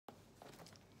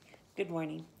Good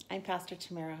morning. I'm Pastor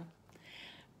Tamara.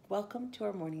 Welcome to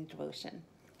our morning devotion.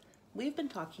 We've been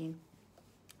talking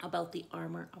about the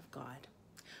armor of God.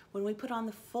 When we put on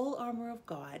the full armor of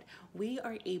God, we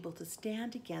are able to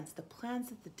stand against the plans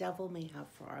that the devil may have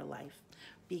for our life.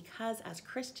 Because as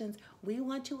Christians, we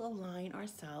want to align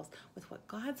ourselves with what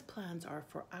God's plans are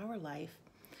for our life.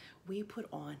 We put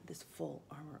on this full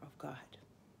armor of God.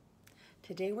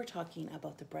 Today we're talking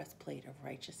about the breastplate of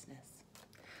righteousness.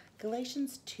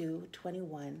 Galatians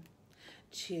 2:21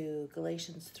 to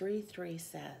Galatians 3:3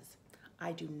 says,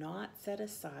 I do not set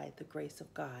aside the grace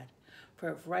of God, for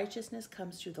if righteousness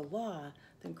comes through the law,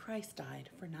 then Christ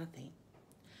died for nothing.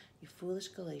 You foolish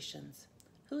Galatians,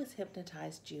 who has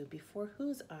hypnotized you before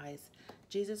whose eyes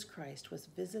Jesus Christ was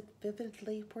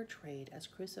vividly portrayed as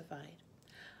crucified?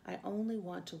 I only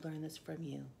want to learn this from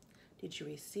you. Did you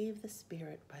receive the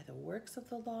Spirit by the works of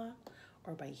the law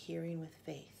or by hearing with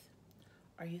faith?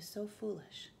 Are you so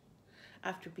foolish?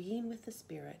 After being with the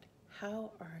Spirit,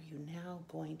 how are you now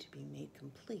going to be made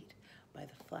complete by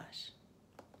the flesh?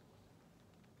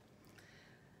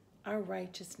 Our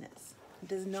righteousness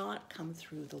does not come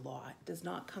through the law. It does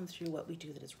not come through what we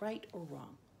do that is right or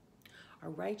wrong. Our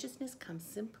righteousness comes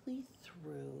simply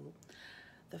through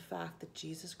the fact that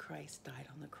Jesus Christ died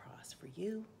on the cross for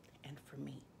you and for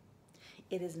me.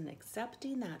 It is in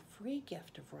accepting that free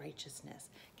gift of righteousness,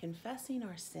 confessing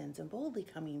our sins, and boldly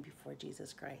coming before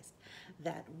Jesus Christ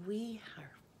that we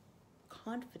are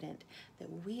confident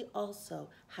that we also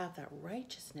have that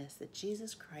righteousness that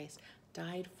Jesus Christ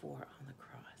died for on the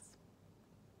cross.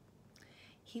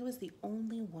 He was the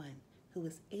only one who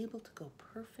was able to go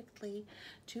perfectly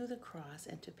to the cross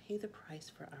and to pay the price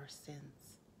for our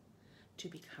sins, to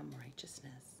become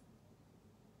righteousness.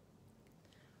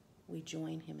 We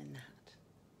join him in that.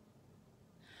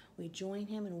 We join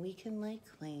him and we can lay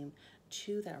claim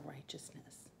to that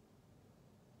righteousness.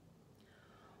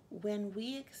 When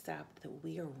we accept that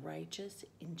we are righteous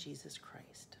in Jesus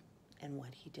Christ and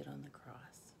what he did on the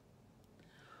cross,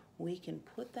 we can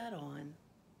put that on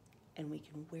and we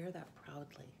can wear that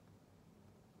proudly.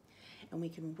 And we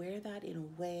can wear that in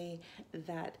a way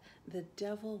that the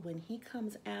devil, when he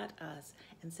comes at us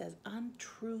and says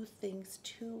untrue things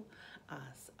to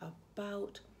us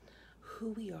about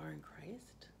who we are in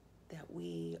Christ, that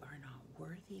we are not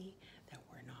worthy, that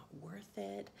we're not worth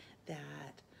it,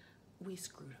 that we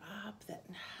screwed up, that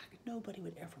nobody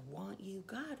would ever want you,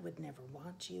 God would never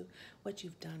want you, what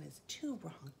you've done is too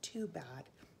wrong, too bad.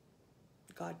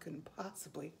 God couldn't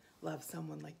possibly love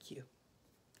someone like you.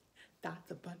 That's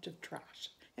a bunch of trash.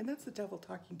 And that's the devil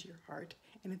talking to your heart,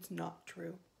 and it's not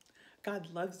true. God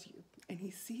loves you, and he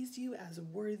sees you as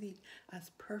worthy,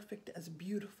 as perfect, as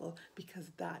beautiful,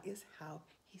 because that is how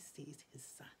he sees his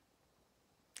son.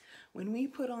 When we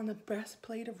put on the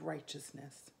breastplate of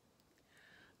righteousness,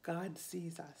 God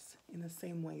sees us in the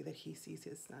same way that he sees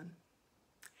his son.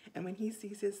 And when he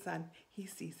sees his son, he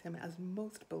sees him as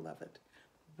most beloved,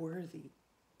 worthy,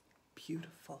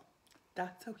 beautiful.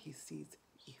 That's how he sees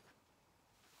you.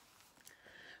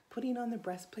 Putting on the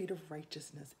breastplate of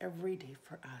righteousness every day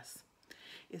for us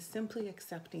is simply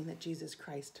accepting that Jesus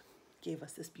Christ gave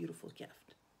us this beautiful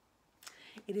gift.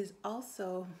 It is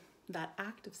also that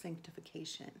act of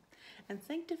sanctification. And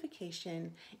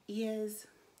sanctification is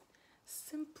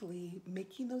simply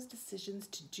making those decisions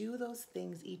to do those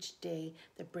things each day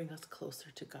that bring us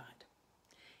closer to God.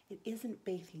 It isn't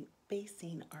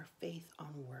basing our faith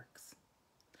on works.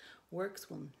 Works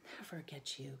will never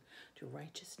get you to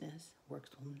righteousness.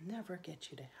 Works will never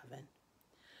get you to heaven.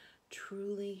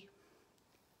 Truly,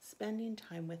 spending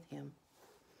time with him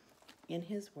in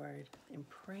his word and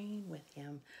praying with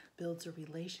him builds a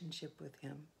relationship with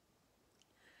him.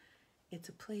 It's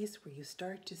a place where you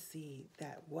start to see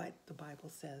that what the Bible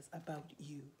says about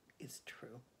you is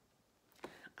true.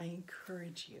 I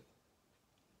encourage you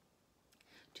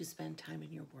to spend time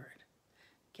in your word.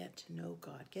 Get to know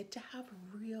God. Get to have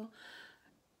a real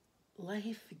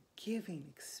life-giving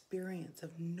experience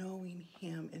of knowing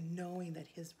him and knowing that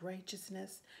his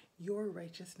righteousness, your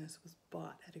righteousness, was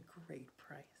bought at a great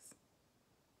price.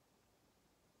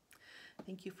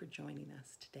 Thank you for joining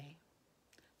us today.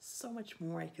 So much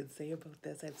more I could say about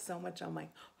this. I have so much on my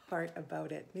heart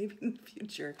about it. Maybe in the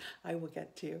future I will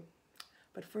get to.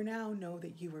 But for now, know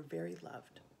that you are very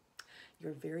loved.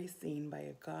 You're very seen by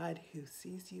a God who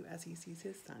sees you as he sees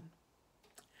his son.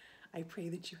 I pray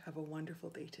that you have a wonderful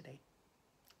day today.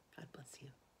 God bless you.